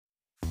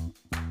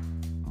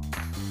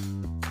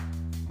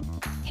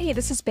Hey,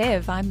 this is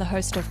Bev. I'm the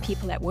host of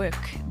People at Work.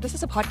 This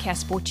is a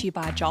podcast brought to you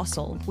by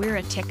Jostle. We're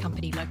a tech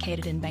company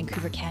located in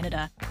Vancouver,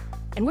 Canada,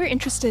 and we're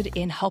interested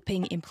in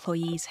helping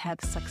employees have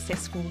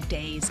successful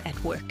days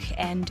at work.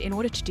 And in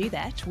order to do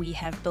that, we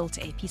have built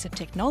a piece of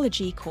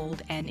technology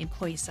called an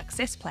employee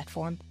success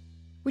platform,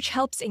 which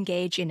helps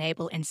engage,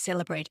 enable, and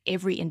celebrate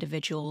every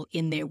individual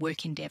in their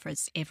work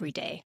endeavors every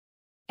day.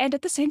 And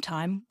at the same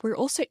time, we're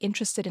also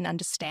interested in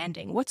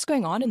understanding what's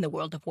going on in the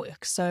world of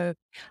work. So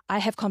I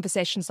have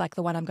conversations like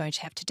the one I'm going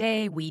to have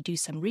today. We do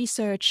some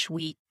research,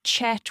 we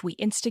chat, we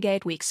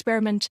instigate, we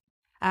experiment,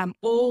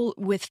 all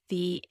with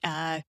the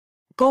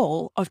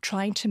goal of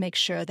trying to make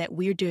sure that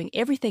we're doing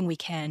everything we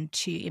can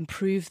to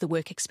improve the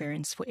work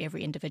experience for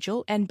every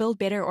individual and build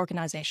better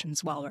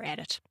organizations while we're at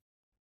it.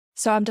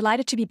 So I'm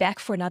delighted to be back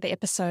for another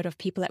episode of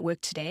People at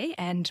Work today,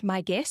 and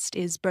my guest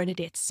is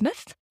Bernadette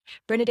Smith.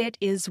 Bernadette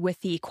is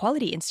with the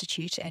Equality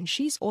Institute, and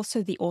she's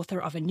also the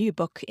author of a new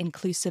book,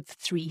 Inclusive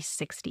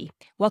 360.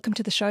 Welcome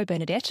to the show,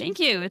 Bernadette. Thank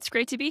you. It's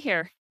great to be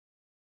here.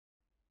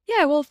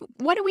 Yeah, well,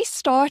 why don't we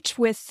start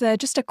with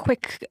just a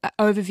quick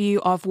overview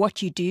of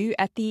what you do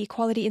at the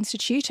Equality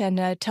Institute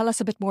and tell us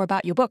a bit more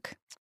about your book.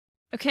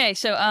 Okay,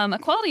 so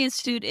Equality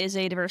Institute is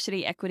a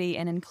diversity, equity,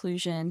 and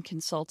inclusion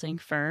consulting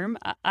firm.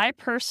 I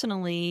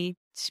personally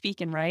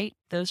speak and write.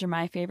 Those are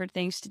my favorite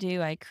things to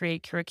do. I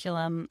create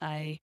curriculum.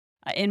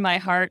 In my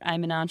heart,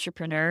 I'm an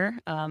entrepreneur.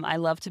 I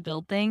love to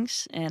build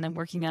things, and I'm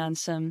working on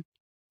some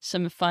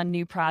fun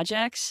new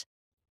projects.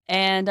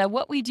 And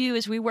what we do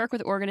is we work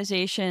with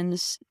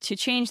organizations to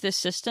change the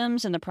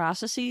systems and the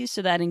processes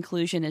so that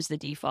inclusion is the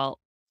default.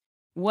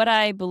 What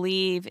I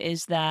believe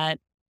is that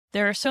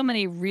there are so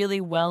many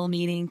really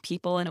well-meaning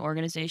people and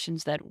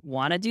organizations that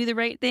want to do the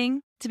right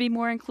thing to be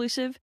more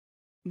inclusive,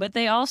 but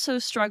they also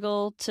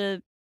struggle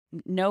to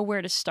know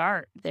where to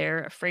start.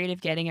 They're afraid of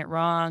getting it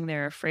wrong.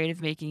 They're afraid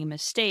of making a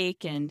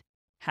mistake and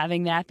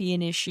having that be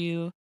an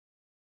issue.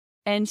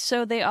 And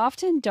so they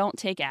often don't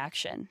take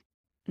action.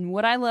 And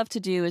what I love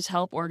to do is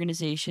help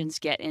organizations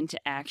get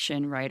into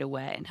action right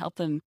away and help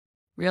them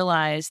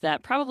realize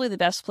that probably the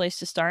best place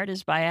to start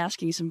is by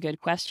asking some good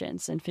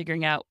questions and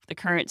figuring out the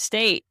current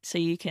state so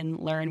you can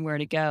learn where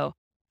to go.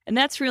 And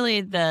that's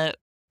really the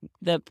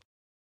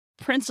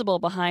principle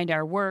behind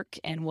our work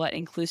and what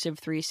Inclusive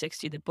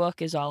 360, the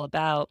book, is all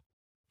about.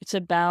 It's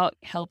about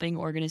helping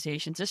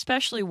organizations,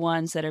 especially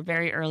ones that are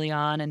very early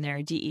on in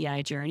their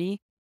DEI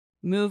journey,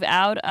 move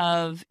out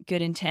of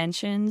good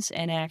intentions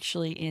and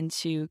actually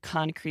into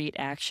concrete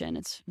action.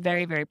 It's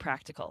very, very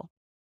practical.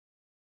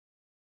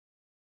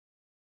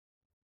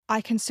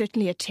 I can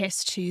certainly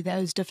attest to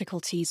those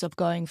difficulties of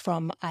going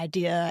from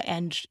idea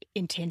and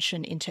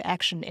intention into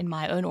action in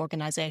my own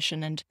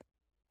organization. And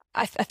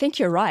I think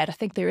you're right. I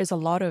think there is a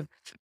lot of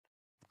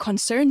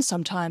concern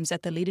sometimes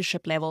at the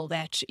leadership level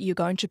that you're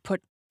going to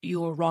put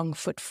your wrong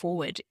foot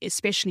forward,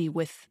 especially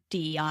with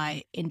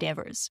DEI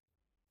endeavors.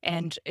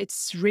 And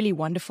it's really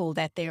wonderful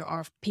that there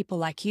are people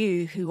like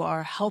you who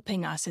are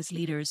helping us as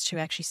leaders to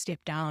actually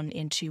step down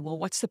into, well,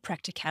 what's the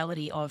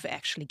practicality of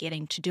actually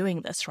getting to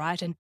doing this,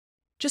 right? And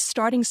just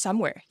starting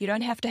somewhere. You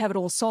don't have to have it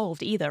all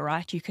solved either,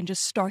 right? You can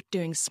just start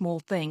doing small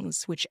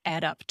things which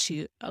add up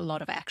to a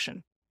lot of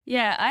action.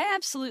 Yeah, I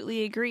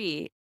absolutely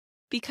agree.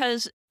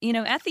 Because,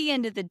 at the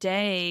end of the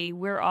day,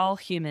 we're all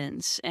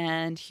humans,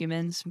 and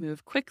humans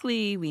move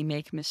quickly. We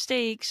make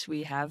mistakes.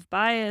 We have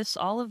bias.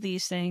 All of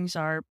these things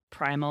are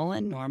primal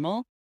and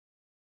normal.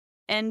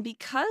 And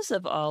because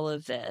of all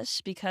of this,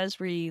 because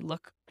we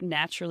look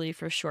naturally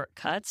for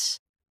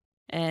shortcuts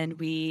and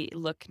we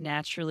look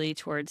naturally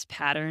towards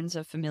patterns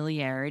of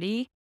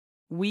familiarity,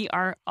 we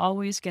are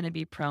always going to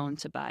be prone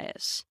to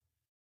bias.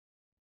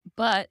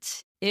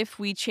 But if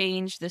we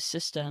change the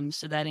system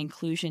so that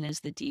inclusion is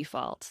the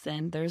default,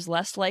 then there's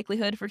less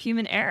likelihood for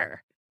human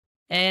error.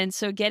 And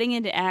so getting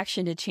into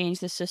action to change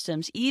the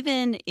systems,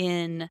 even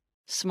in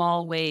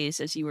small ways,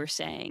 as you were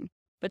saying,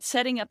 but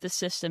setting up the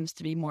systems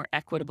to be more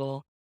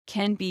equitable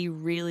can be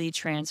really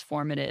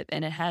transformative,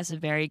 and it has a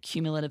very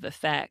cumulative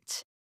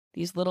effect.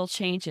 These little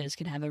changes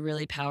can have a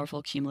really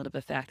powerful cumulative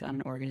effect on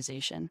an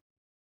organization.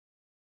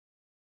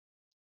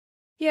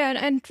 Yeah,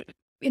 and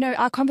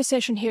our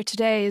conversation here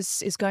today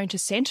is going to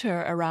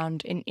center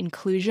around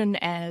inclusion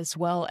as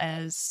well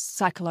as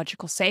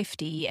psychological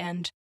safety.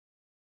 And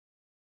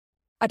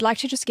I'd like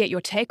to just get your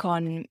take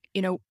on,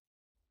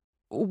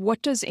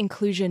 what does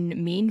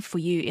inclusion mean for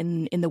you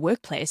in the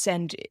workplace?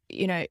 And,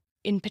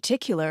 in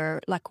particular,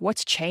 like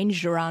what's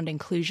changed around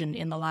inclusion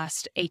in the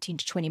last 18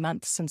 to 20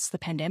 months since the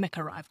pandemic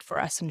arrived for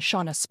us and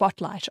shone a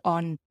spotlight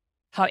on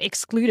how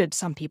excluded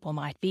some people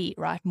might be,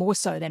 right? More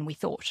so than we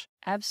thought.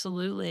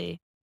 Absolutely.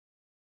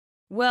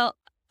 Well,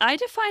 I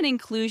define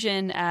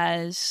inclusion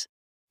as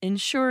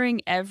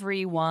ensuring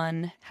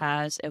everyone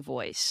has a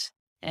voice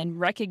and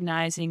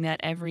recognizing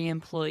that every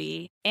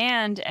employee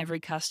and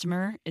every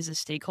customer is a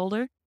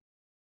stakeholder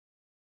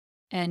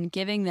and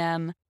giving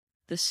them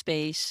the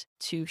space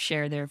to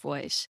share their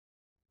voice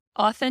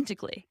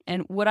authentically.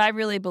 And what I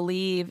really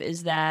believe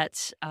is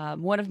that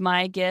one of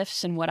my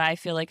gifts and what I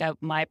feel like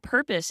my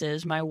purpose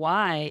is, my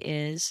why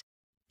is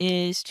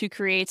is to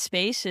create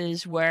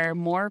spaces where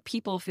more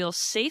people feel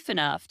safe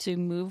enough to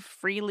move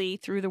freely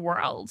through the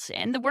world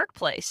and the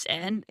workplace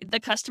and the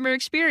customer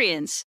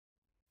experience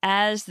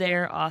as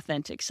their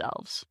authentic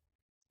selves.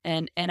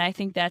 And I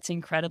think that's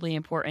incredibly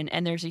important.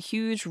 And there's a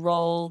huge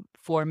role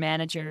for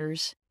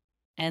managers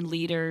and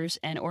leaders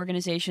and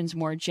organizations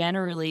more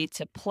generally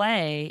to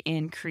play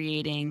in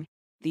creating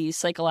these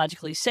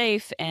psychologically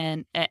safe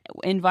and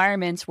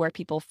environments where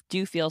people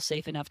do feel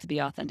safe enough to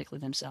be authentically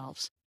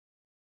themselves.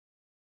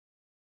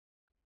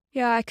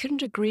 Yeah, I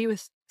couldn't agree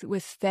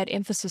with that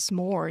emphasis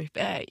more.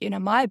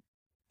 My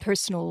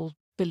personal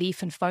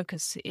belief and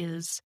focus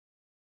is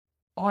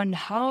on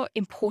how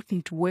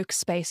important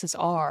workspaces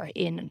are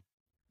in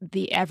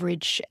the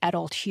average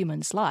adult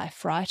human's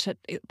life, right?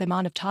 The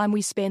amount of time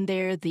we spend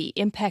there, the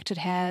impact it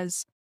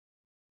has,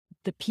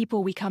 the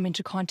people we come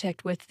into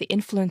contact with, the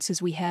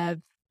influences we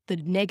have, the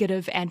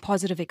negative and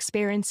positive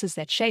experiences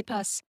that shape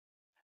us.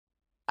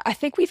 I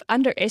think we've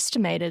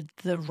underestimated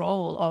the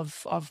role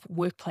of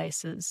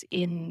workplaces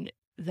in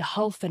the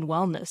health and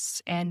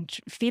wellness and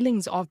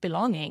feelings of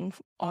belonging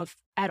of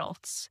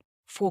adults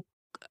for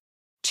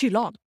too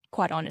long,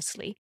 quite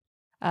honestly.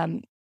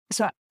 Um,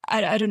 so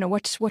I don't know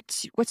what's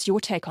your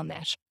take on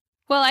that?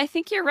 Well, I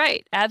think you're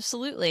right.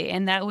 Absolutely.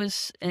 And that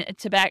was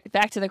to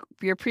back to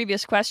your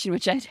previous question,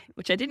 which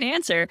I didn't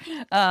answer,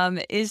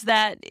 is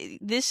that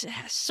this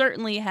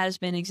certainly has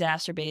been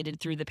exacerbated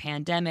through the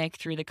pandemic,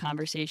 through the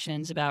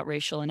conversations about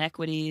racial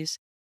inequities,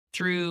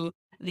 through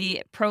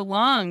the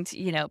prolonged,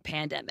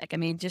 pandemic. I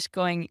mean,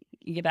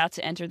 you're about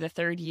to enter the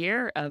third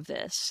year of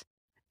this.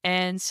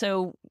 And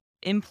so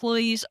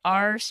employees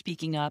are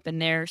speaking up,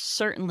 and they're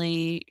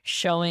certainly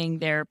showing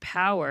their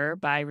power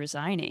by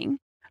resigning.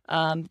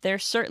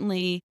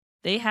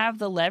 They have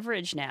the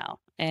leverage now,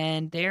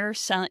 and they're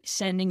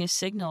sending a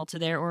signal to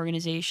their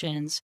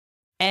organizations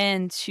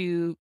and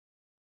to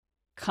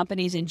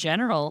companies in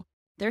general.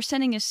 They're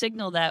sending a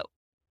signal that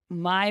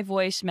my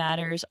voice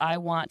matters. I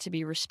want to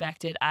be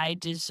respected. I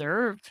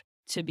deserve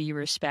to be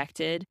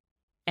respected,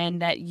 and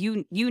that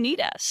you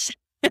need us.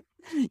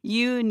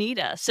 You need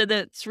us. So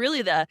that's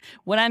really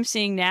what I'm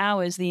seeing now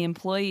is the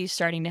employees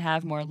starting to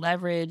have more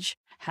leverage,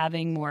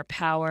 having more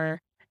power.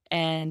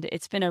 And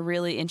it's been a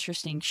really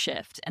interesting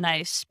shift. And I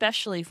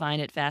especially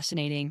find it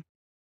fascinating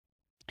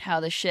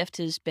how the shift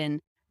has been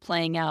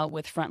playing out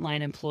with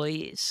frontline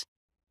employees,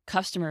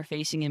 customer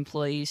facing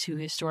employees who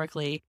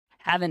historically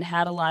haven't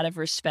had a lot of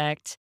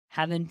respect,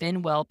 haven't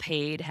been well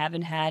paid,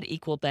 haven't had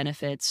equal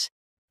benefits.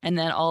 And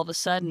then all of a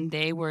sudden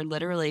they were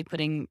literally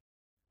putting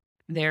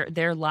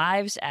their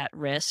lives at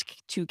risk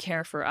to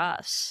care for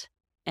us.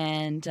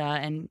 And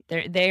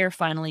they are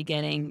finally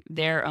getting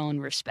their own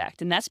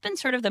respect. And that's been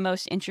sort of the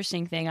most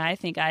interesting thing I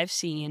think I've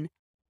seen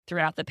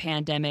throughout the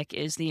pandemic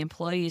is the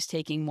employees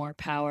taking more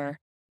power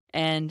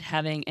and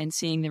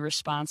seeing the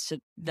response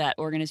that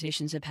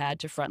organizations have had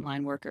to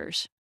frontline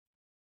workers.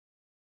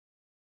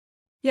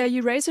 Yeah,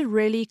 you raise a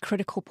really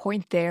critical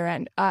point there.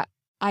 And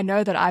I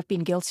know that I've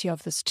been guilty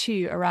of this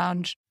too.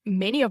 Around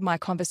many of my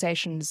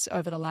conversations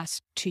over the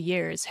last 2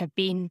 years have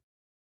been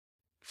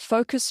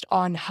focused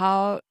on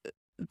how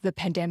the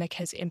pandemic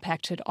has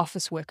impacted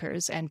office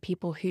workers and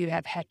people who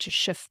have had to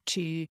shift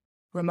to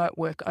remote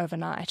work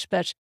overnight.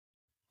 But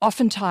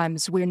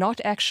oftentimes we're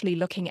not actually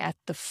looking at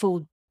the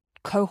full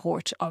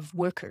cohort of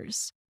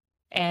workers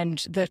and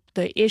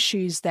the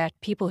issues that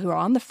people who are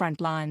on the front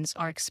lines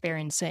are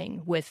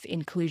experiencing with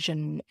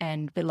inclusion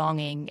and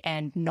belonging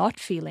and not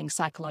feeling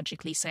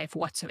psychologically safe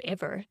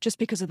whatsoever, just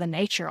because of the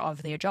nature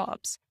of their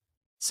jobs.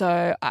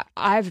 So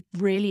I've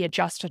really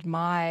adjusted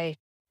my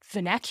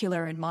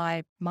vernacular and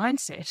my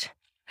mindset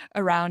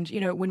around,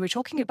 when we're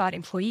talking about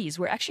employees,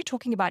 we're actually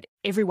talking about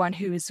everyone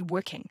who is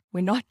working.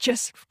 We're not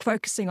just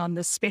focusing on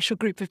this special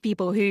group of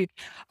people who,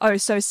 oh,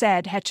 so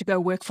sad, had to go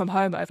work from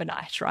home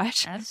overnight,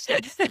 right?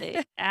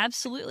 Absolutely.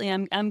 Absolutely.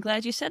 I'm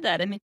glad you said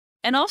that. I mean,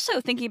 and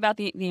also thinking about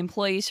the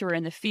employees who are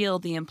in the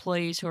field, the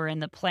employees who are in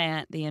the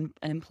plant, the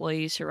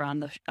employees who are on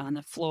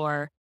the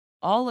floor,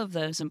 all of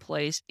those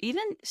employees,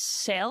 even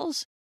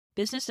sales,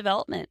 business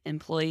development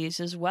employees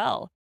as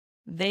well.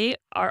 They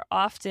are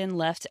often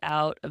left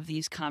out of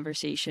these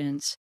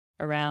conversations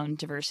around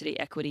diversity,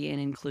 equity, and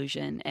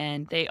inclusion,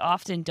 and they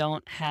often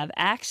don't have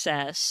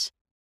access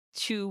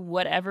to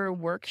whatever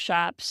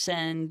workshops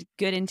and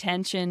good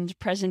intentioned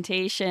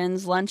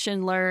presentations, lunch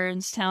and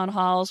learns, town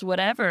halls,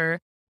 whatever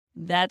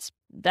that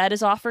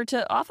is offered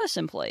to office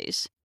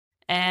employees.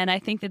 And I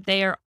think that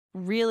they are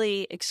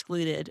really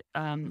excluded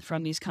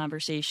from these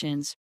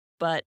conversations,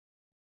 but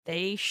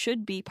they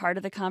should be part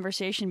of the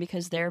conversation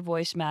because their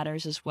voice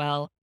matters as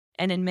well.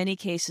 And in many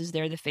cases,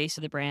 they're the face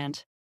of the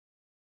brand.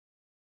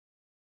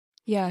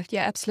 Yeah,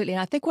 absolutely.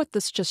 And I think what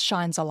this just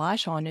shines a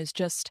light on is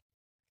just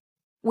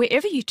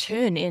wherever you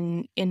turn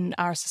in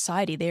our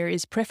society, there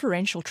is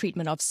preferential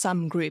treatment of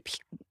some group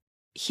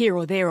here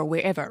or there or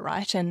wherever,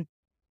 right? And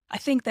I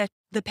think that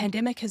the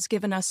pandemic has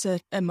given us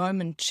a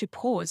moment to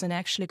pause and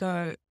actually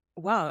go,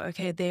 wow,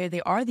 okay,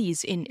 there are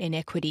these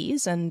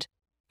inequities, and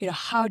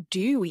how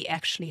do we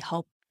actually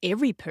help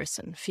every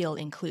person feel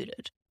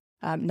included?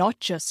 not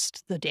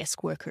just the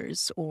desk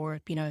workers or,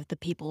 the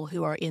people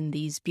who are in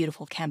these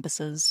beautiful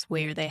campuses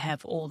where they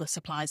have all the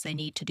supplies they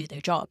need to do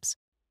their jobs.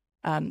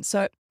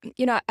 So,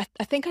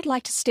 I think I'd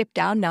like to step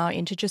down now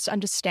into just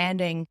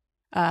understanding,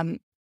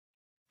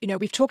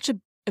 we've talked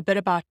a bit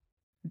about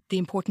the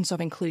importance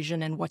of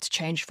inclusion and what's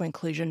changed for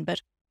inclusion,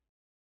 but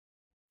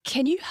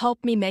can you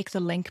help me make the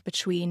link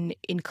between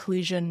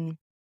inclusion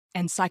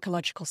and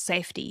psychological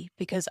safety?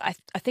 Because I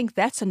think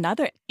that's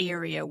another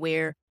area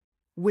where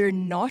we're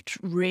not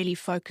really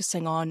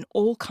focusing on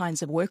all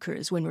kinds of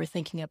workers when we're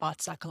thinking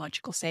about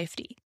psychological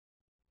safety.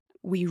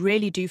 We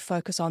really do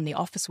focus on the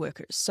office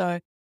workers. So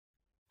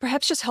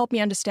perhaps just help me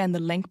understand the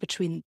link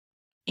between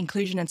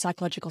inclusion and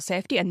psychological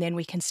safety, and then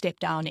we can step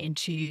down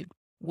into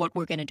what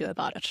we're going to do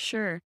about it.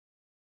 Sure.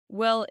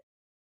 Well,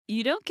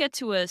 you don't get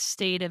to a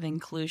state of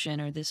inclusion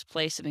or this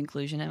place of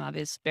inclusion. And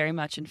obviously, it's very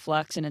much in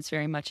flux and it's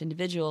very much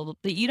individual,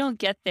 but you don't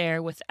get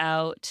there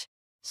without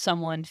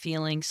someone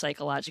feeling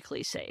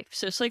psychologically safe.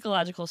 So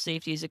psychological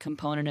safety is a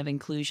component of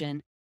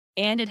inclusion,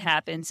 and it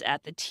happens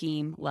at the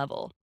team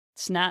level.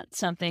 It's not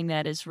something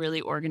that is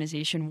really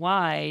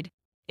organization-wide.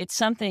 It's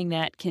something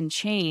that can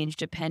change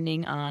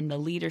depending on the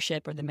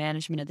leadership or the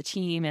management of the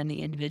team and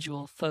the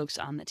individual folks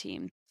on the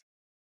team.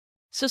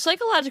 So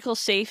psychological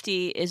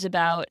safety is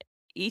about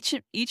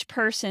each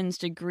person's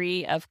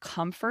degree of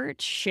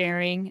comfort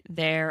sharing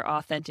their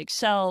authentic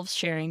selves,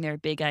 sharing their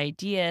big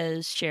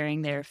ideas,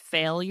 sharing their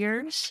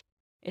failures.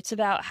 It's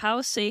about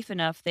how safe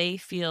enough they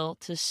feel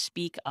to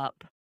speak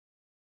up.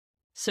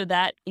 So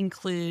that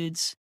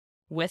includes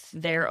with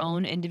their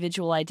own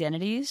individual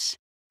identities,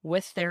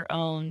 with their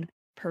own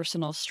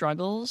personal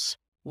struggles,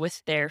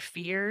 with their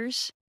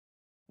fears,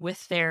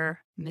 with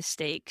their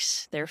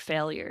mistakes, their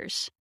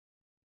failures.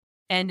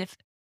 And if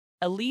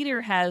a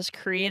leader has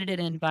created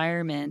an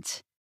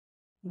environment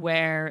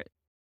where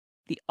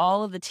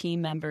all of the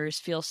team members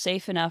feel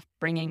safe enough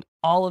bringing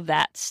all of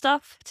that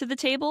stuff to the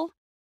table,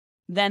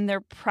 then they're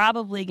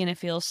probably going to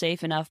feel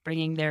safe enough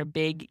bringing their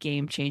big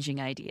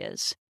game-changing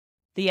ideas,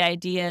 the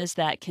ideas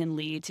that can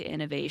lead to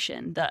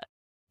innovation,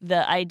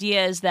 the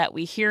ideas that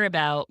we hear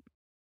about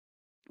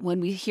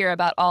when we hear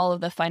about all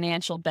of the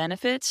financial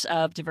benefits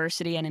of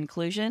diversity and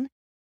inclusion.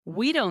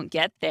 We don't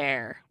get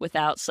there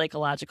without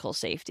psychological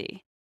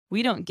safety.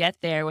 We don't get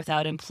there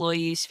without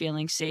employees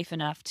feeling safe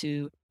enough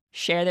to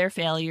share their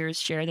failures,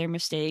 share their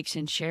mistakes,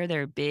 and share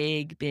their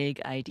big,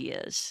 big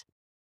ideas.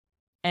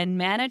 And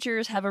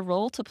managers have a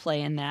role to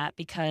play in that,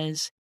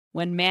 because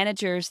when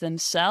managers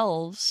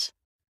themselves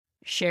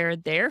share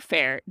their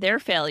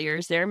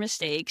failures, their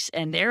mistakes,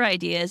 and their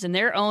ideas, and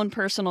their own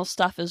personal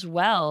stuff as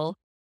well,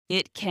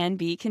 it can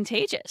be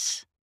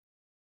contagious.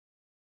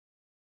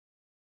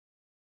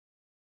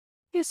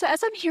 Yeah, so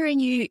as I'm hearing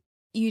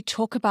you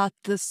talk about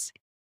this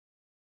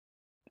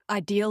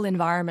ideal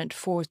environment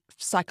for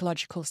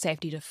psychological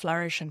safety to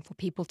flourish and for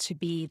people to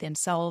be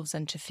themselves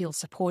and to feel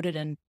supported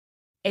and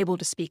able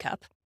to speak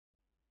up,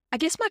 I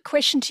guess my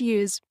question to you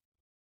is,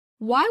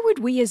 why would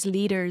we as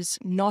leaders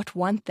not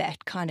want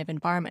that kind of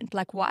environment?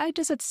 Like, why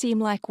does it seem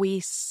like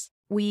we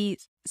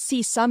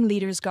see some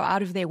leaders go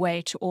out of their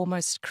way to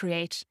almost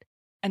create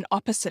an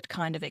opposite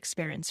kind of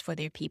experience for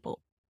their people?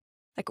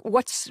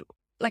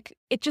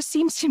 It just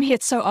seems to me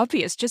it's so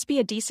obvious. Just be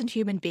a decent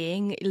human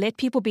being, let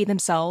people be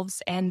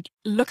themselves, and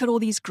look at all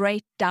these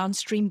great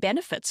downstream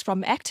benefits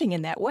from acting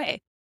in that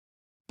way.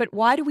 But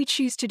why do we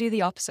choose to do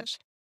the opposite?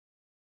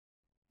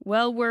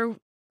 Well,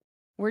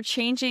 we're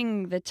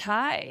changing the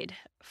tide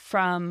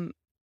from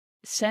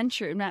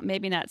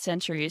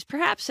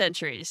perhaps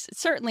centuries,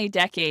 certainly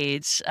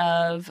decades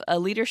of a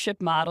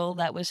leadership model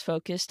that was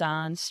focused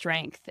on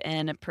strength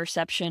and a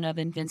perception of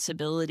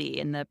invincibility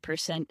and the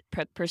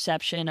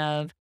perception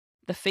of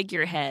the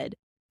figurehead.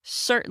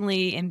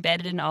 Certainly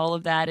embedded in all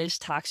of that is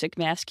toxic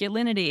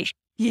masculinity,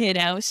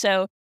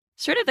 so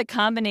sort of the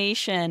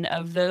combination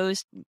of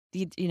those,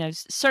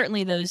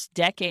 certainly those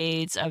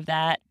decades of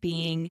that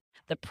being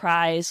the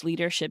prize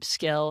leadership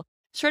skill,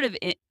 sort of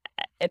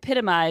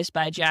epitomized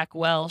by Jack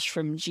Welch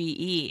from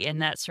GE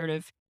and that sort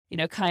of,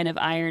 kind of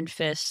iron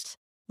fist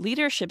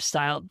leadership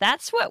style.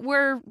 That's what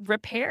we're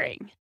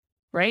repairing,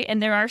 right?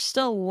 And there are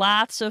still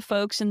lots of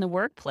folks in the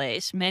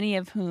workplace, many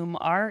of whom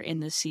are in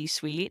the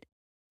C-suite,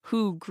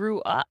 who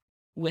grew up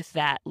with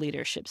that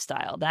leadership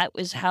style. That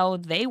was how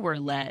they were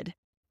led.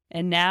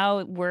 And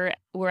now we're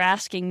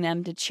asking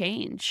them to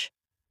change.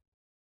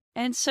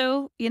 And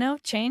so,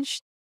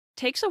 change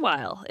takes a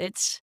while.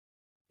 It's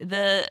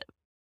the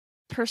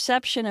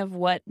perception of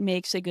what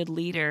makes a good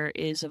leader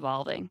is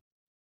evolving.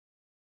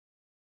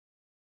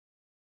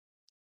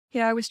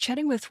 Yeah, I was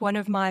chatting with one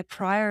of my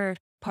prior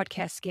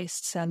podcast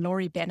guests,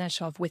 Laurie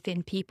Bennett of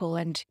Within People,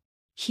 and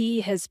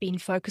he has been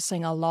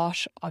focusing a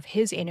lot of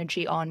his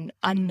energy on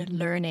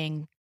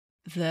unlearning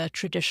the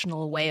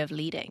traditional way of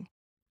leading.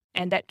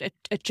 And that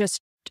it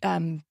just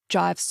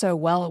jives so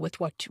well with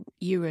what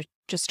you were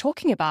just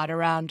talking about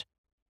around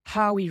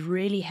how we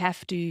really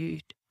have to,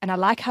 and I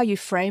like how you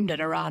framed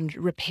it around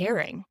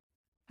repairing,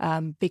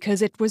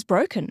 because it was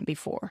broken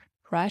before,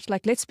 right?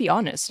 Like, let's be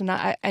honest.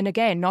 And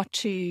again, not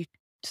to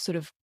sort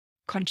of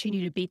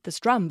continue to beat this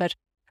drum, but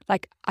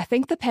like, I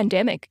think the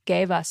pandemic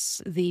gave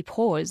us the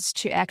pause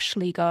to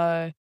actually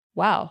go,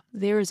 wow,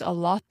 there is a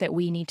lot that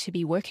we need to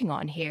be working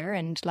on here.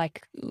 And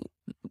like,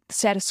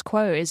 status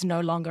quo is no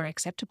longer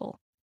acceptable.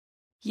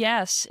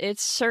 Yes,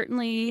 it's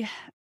certainly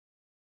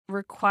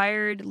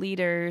required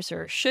leaders,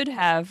 or should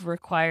have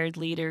required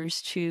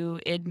leaders, to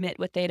admit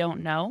what they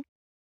don't know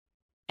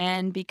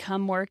and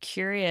become more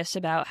curious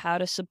about how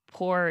to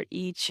support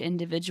each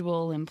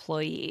individual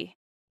employee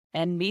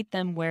and meet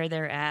them where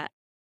they're at.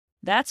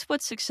 That's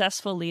what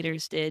successful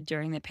leaders did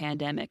during the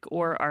pandemic,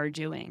 or are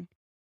doing,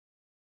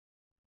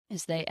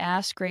 is they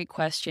ask great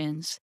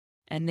questions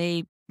and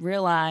they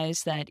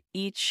realize that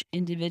each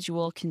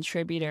individual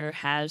contributor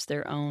has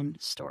their own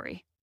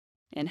story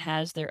and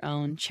has their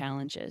own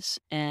challenges.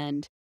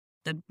 And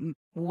the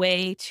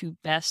way to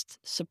best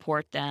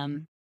support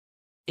them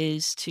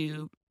is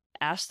to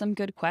ask them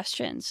good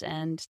questions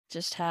and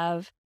just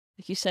have,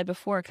 like you said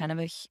before, kind of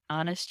a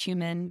honest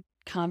human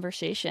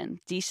conversation,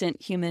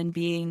 decent human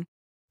being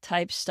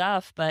type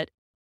stuff. But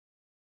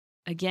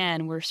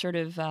again, we're sort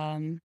of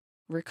in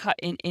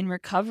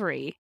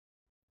recovery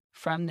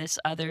from this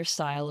other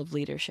style of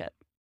leadership.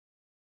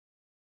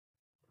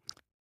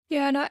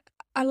 Yeah, and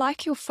I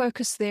like your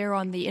focus there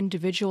on the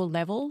individual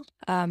level.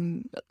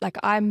 Like,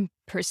 I'm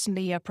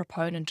personally a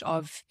proponent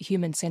of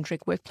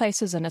human-centric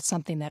workplaces, and it's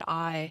something that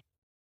I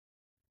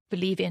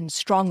believe in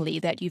strongly,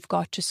 that you've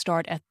got to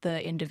start at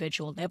the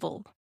individual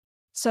level.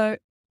 So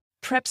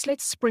perhaps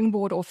let's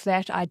springboard off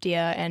that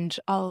idea, and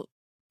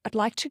I'd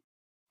like to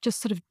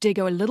just sort of dig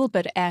a little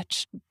bit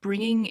at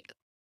bringing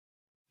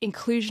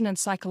inclusion and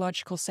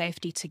psychological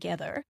safety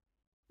together.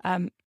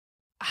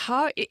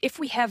 How, if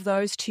we have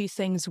those two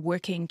things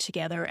working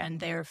together and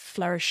they're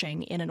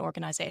flourishing in an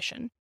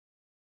organization,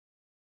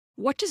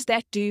 what does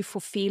that do for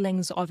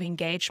feelings of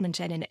engagement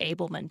and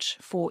enablement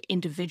for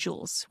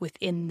individuals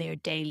within their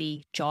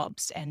daily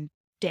jobs and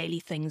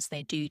daily things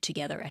they do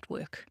together at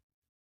work?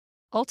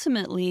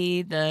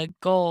 Ultimately, the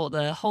goal,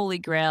 the holy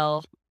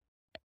grail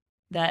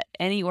that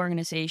any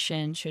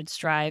organization should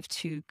strive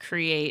to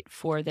create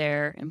for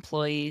their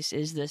employees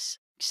is this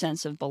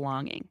sense of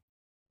belonging.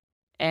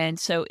 And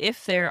so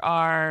if there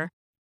are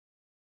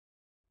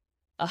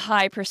a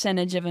high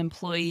percentage of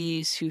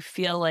employees who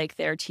feel like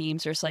their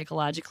teams are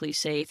psychologically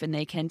safe and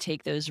they can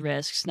take those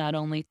risks, not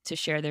only to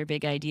share their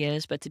big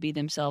ideas, but to be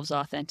themselves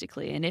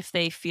authentically. And if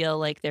they feel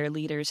like their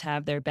leaders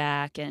have their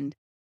back and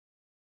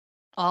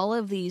all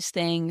of these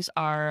things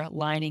are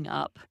lining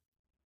up,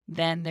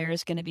 then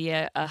there's going to be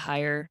a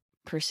higher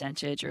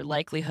percentage or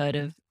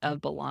likelihood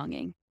of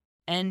belonging.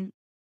 And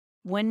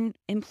when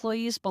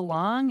employees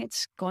belong,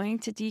 it's going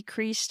to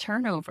decrease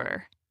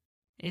turnover.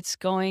 It's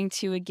going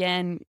to,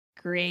 again,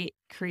 create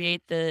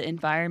the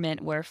environment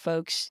where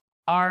folks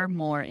are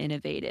more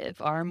innovative,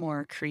 are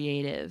more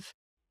creative,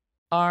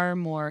 are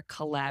more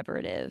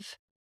collaborative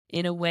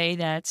in a way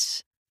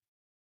that's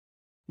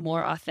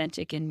more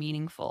authentic and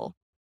meaningful.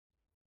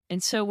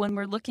 And so when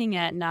we're looking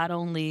at not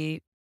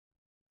only,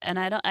 and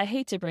I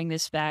hate to bring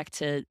this back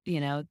to,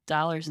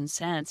 dollars and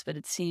cents, but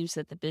it seems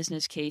that the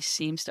business case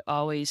seems to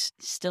always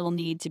still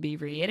need to be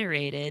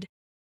reiterated.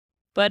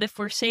 But if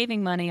we're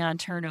saving money on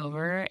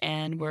turnover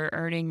and we're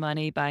earning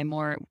money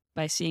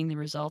by seeing the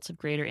results of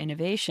greater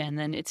innovation,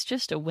 then it's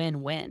just a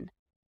win-win.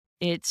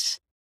 It's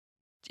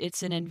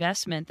an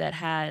investment that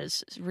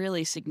has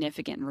really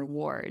significant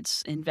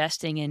rewards,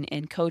 investing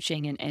in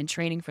coaching and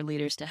training for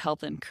leaders to help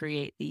them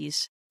create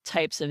these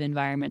types of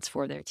environments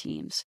for their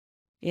teams.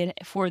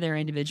 For their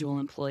individual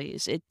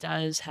employees. It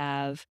does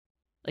have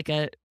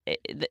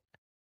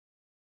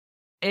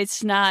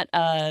it's not,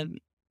 I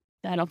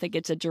don't think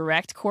it's a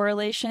direct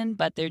correlation,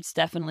 but there's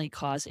definitely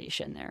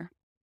causation there.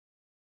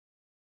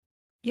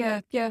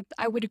 Yeah,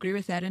 I would agree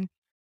with that. And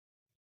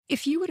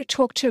if you were to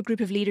talk to a group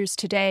of leaders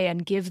today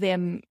and give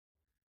them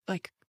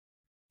like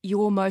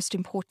your most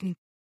important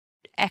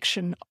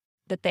action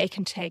that they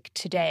can take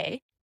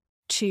today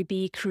to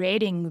be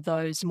creating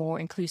those more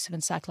inclusive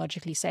and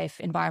psychologically safe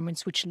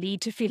environments which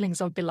lead to feelings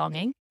of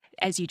belonging,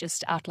 as you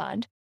just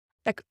outlined,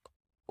 like,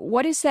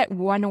 what is that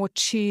one or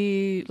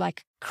two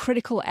like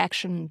critical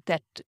action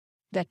that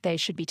they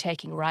should be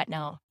taking right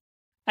now?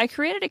 I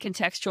created a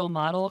contextual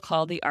model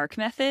called the ARC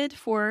method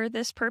for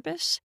this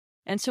purpose.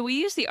 And so we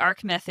use the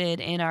ARC method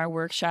in our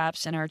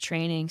workshops and our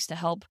trainings to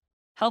help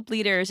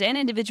leaders and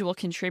individual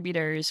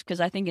contributors, because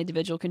I think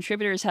individual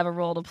contributors have a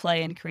role to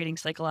play in creating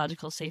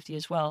psychological safety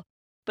as well,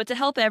 but to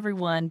help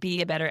everyone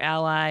be a better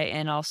ally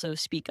and also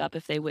speak up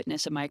if they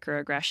witness a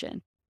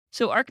microaggression.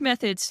 So ARC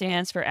method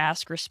stands for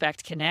ask,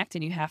 respect, connect,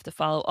 and you have to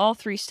follow all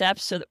three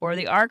steps or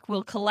the ARC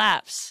will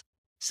collapse.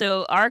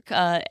 So ARC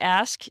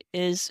ask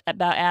is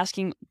about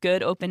asking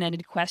good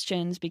open-ended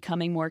questions,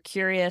 becoming more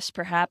curious,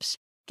 perhaps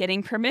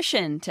getting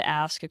permission to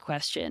ask a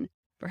question,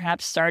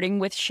 perhaps starting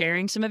with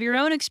sharing some of your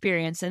own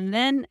experience and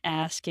then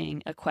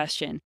asking a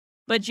question,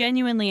 but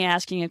genuinely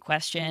asking a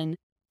question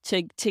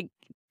to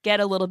get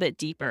a little bit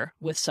deeper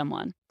with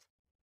someone.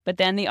 But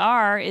then the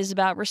R is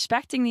about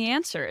respecting the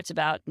answer. It's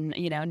about,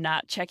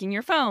 not checking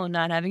your phone,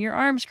 not having your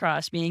arms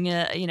crossed, being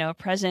a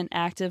present,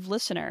 active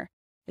listener.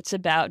 It's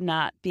about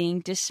not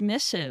being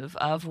dismissive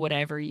of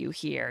whatever you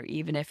hear,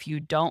 even if you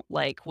don't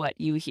like what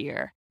you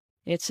hear.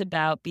 It's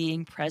about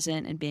being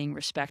present and being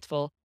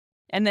respectful.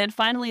 And then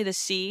finally, the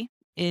C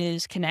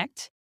is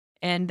connect.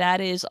 And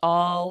that is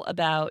all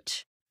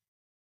about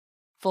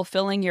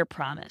fulfilling your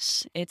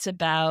promise. It's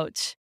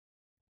about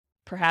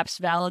perhaps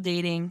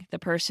validating the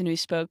person who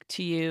spoke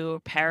to you,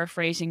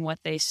 paraphrasing what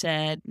they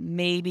said,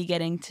 maybe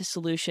getting to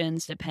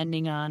solutions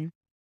depending on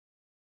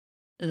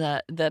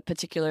the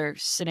particular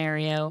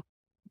scenario.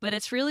 But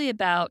it's really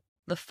about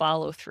the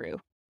follow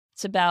through.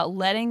 It's about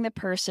letting the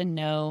person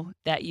know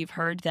that you've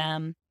heard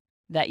them,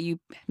 that you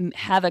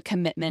have a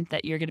commitment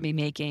that you're going to be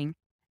making.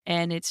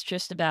 And it's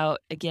just about,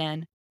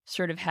 again,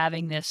 sort of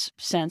having this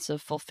sense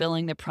of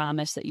fulfilling the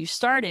promise that you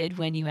started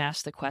when you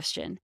asked the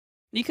question.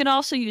 You can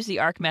also use the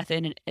ARC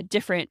method in a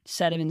different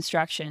set of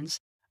instructions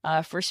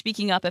for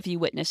speaking up if you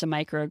witness a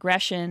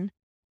microaggression,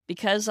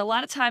 because a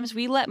lot of times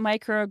we let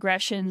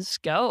microaggressions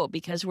go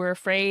because we're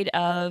afraid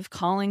of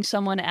calling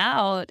someone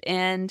out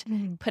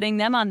and putting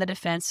them on the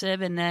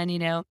defensive and then,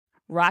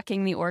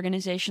 rocking the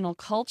organizational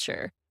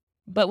culture.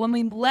 But when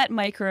we let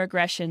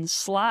microaggressions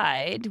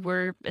slide,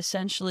 we're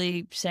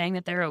essentially saying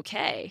that they're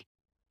okay.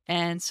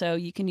 And so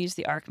you can use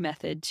the ARC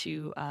method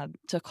to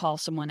call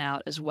someone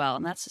out as well.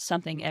 And that's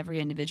something every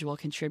individual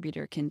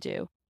contributor can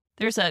do.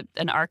 There's an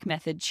ARC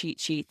method cheat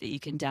sheet that you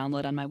can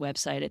download on my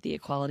website at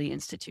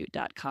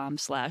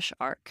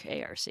theequalityinstitute.com/ARC,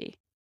 A-R-C.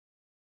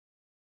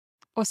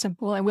 Awesome.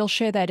 Well, and we'll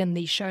share that in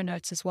the show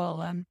notes as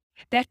well.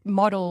 That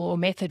model or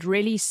method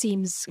really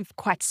seems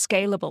quite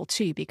scalable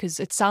too, because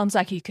it sounds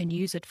like you can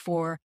use it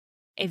for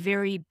a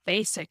very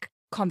basic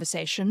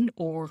conversation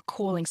or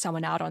calling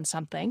someone out on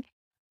something.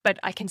 But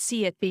I can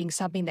see it being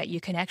something that you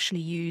can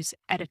actually use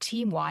at a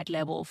team-wide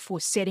level for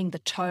setting the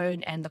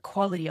tone and the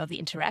quality of the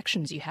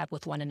interactions you have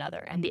with one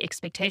another and the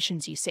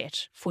expectations you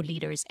set for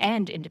leaders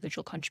and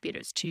individual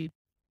contributors to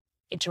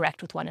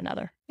interact with one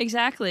another.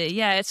 Exactly.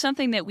 Yeah, it's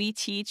something that we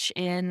teach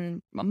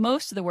in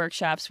most of the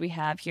workshops we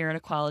have here at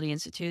Equality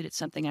Institute. It's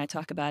something I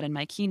talk about in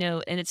my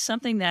keynote, and it's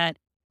something that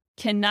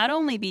can not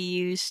only be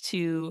used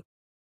to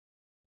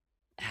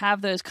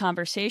have those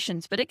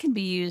conversations, but it can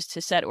be used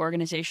to set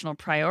organizational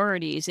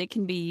priorities. It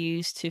can be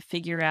used to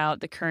figure out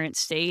the current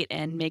state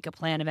and make a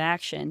plan of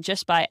action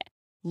just by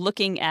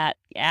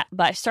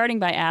starting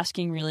by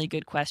asking really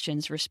good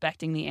questions,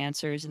 respecting the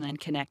answers, and then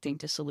connecting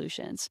to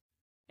solutions.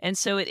 And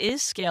so it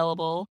is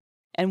scalable.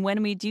 And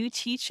when we do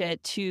teach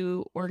it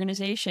to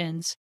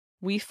organizations,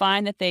 we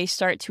find that they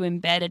start to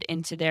embed it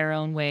into their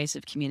own ways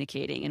of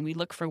communicating. And we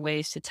look for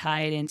ways to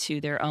tie it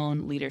into their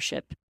own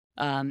leadership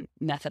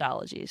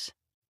methodologies.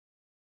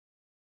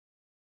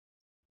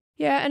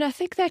 Yeah, and I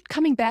think that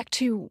coming back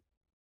to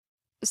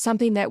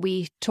something that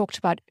we talked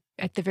about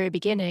at the very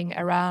beginning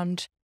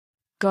around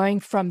going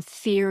from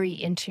theory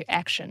into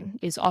action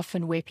is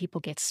often where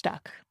people get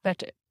stuck.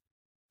 But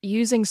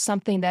using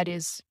something that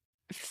is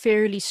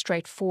fairly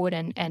straightforward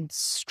and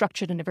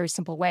structured in a very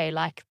simple way,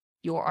 like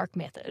your ARC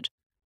method,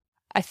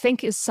 I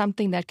think is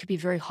something that could be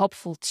very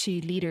helpful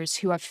to leaders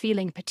who are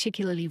feeling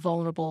particularly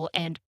vulnerable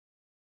and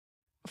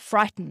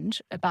frightened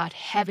about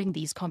having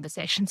these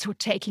conversations or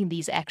taking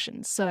these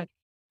actions. So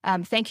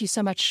thank you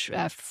so much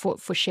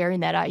for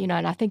sharing that.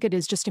 And I think it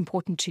is just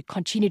important to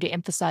continue to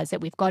emphasize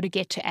that we've got to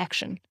get to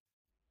action.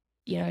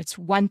 It's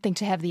one thing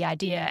to have the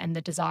idea and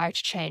the desire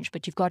to change,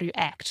 but you've got to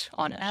act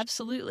on it.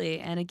 Absolutely.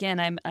 And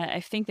again, I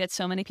think that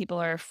so many people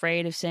are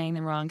afraid of saying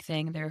the wrong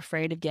thing. They're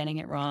afraid of getting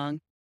it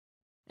wrong.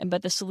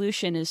 But the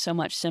solution is so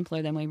much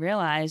simpler than we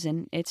realize.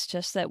 And it's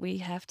just that we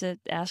have to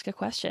ask a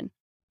question.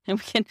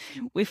 And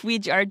if we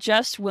are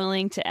just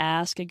willing to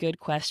ask a good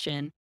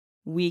question,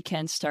 we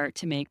can start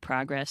to make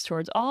progress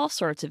towards all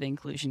sorts of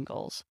inclusion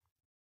goals.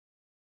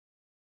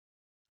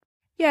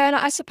 Yeah, and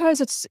I suppose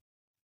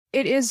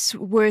it is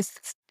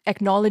worth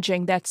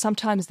acknowledging that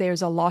sometimes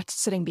there's a lot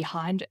sitting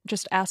behind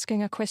just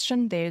asking a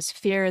question. There's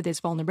fear, there's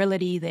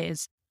vulnerability,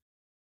 there's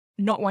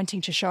not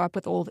wanting to show up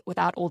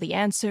without all the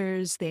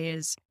answers,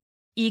 there's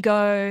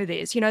ego,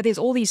 there's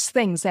all these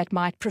things that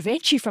might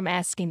prevent you from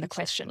asking the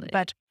question.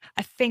 But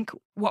I think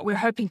what we're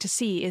hoping to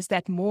see is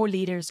that more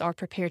leaders are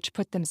prepared to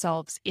put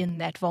themselves in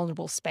that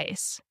vulnerable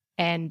space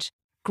and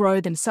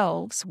grow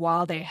themselves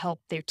while they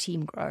help their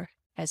team grow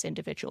as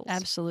individuals.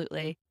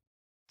 Absolutely.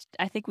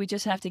 I think we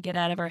just have to get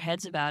out of our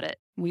heads about it.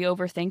 We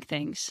overthink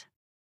things.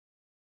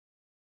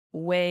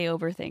 Way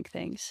overthink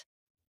things.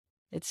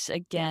 It's,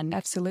 again,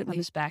 absolutely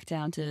comes back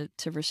down to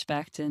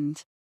respect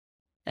and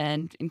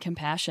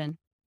compassion.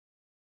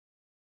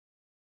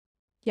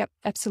 Yep,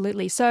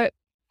 absolutely. So,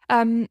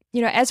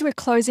 as we're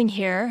closing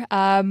here,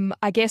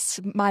 I guess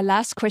my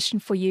last question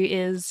for you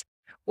is,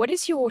 what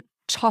is your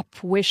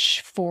top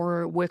wish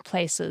for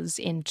workplaces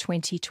in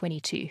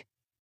 2022?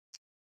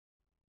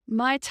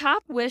 My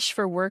top wish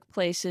for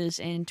workplaces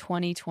in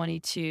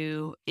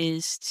 2022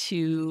 is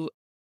to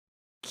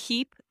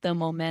keep the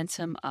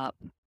momentum up.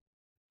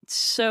 It's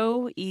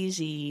so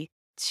easy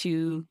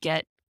to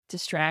get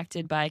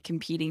distracted by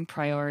competing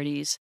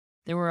priorities.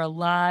 There were a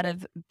lot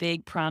of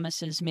big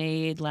promises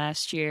made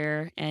last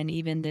year and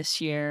even this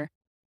year,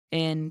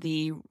 in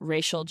the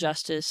racial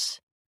justice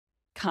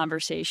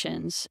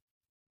conversations.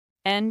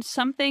 And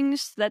some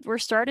things that were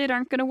started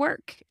aren't going to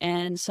work.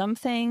 And some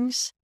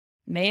things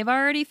may have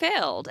already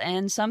failed.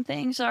 And some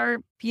things are,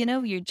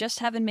 you just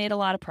haven't made a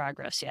lot of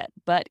progress yet.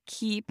 But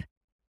keep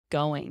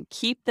going.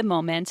 Keep the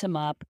momentum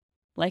up.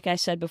 Like I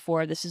said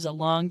before, this is a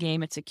long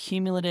game. It's a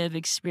cumulative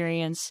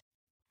experience.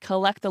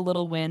 Collect the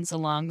little wins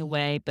along the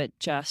way, but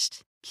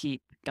just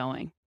keep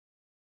going.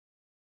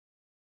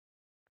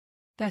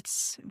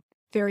 That's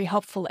very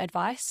helpful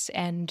advice.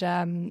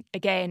 And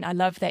again, I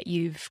love that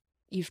you've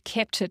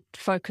kept it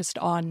focused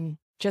on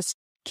just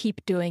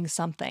keep doing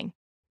something,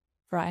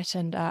 right?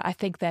 And I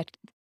think that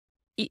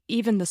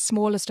even the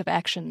smallest of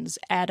actions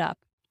add up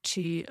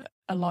to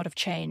a lot of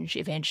change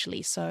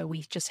eventually. So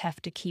we just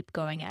have to keep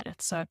going at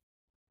it. So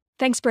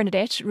thanks,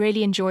 Bernadette.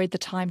 Really enjoyed the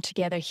time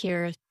together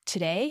here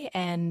today.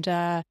 And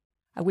I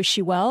wish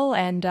you well.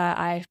 And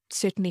I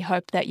certainly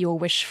hope that your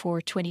wish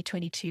for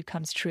 2022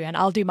 comes true. And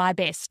I'll do my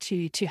best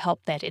to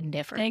help that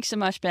endeavor. Thanks so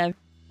much, Bev.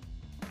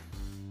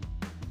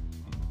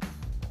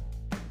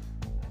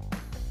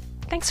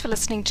 Thanks for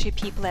listening to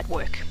People at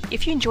Work.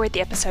 If you enjoyed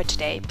the episode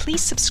today, please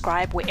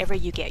subscribe wherever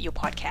you get your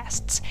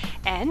podcasts.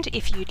 And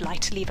if you'd like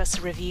to leave us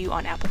a review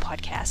on Apple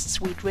Podcasts,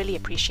 we'd really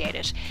appreciate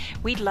it.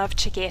 We'd love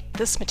to get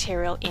this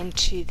material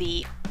into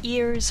the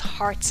ears,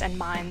 hearts, and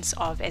minds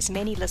of as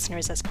many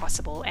listeners as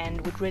possible,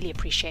 and would really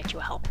appreciate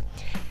your help.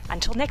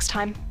 Until next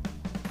time.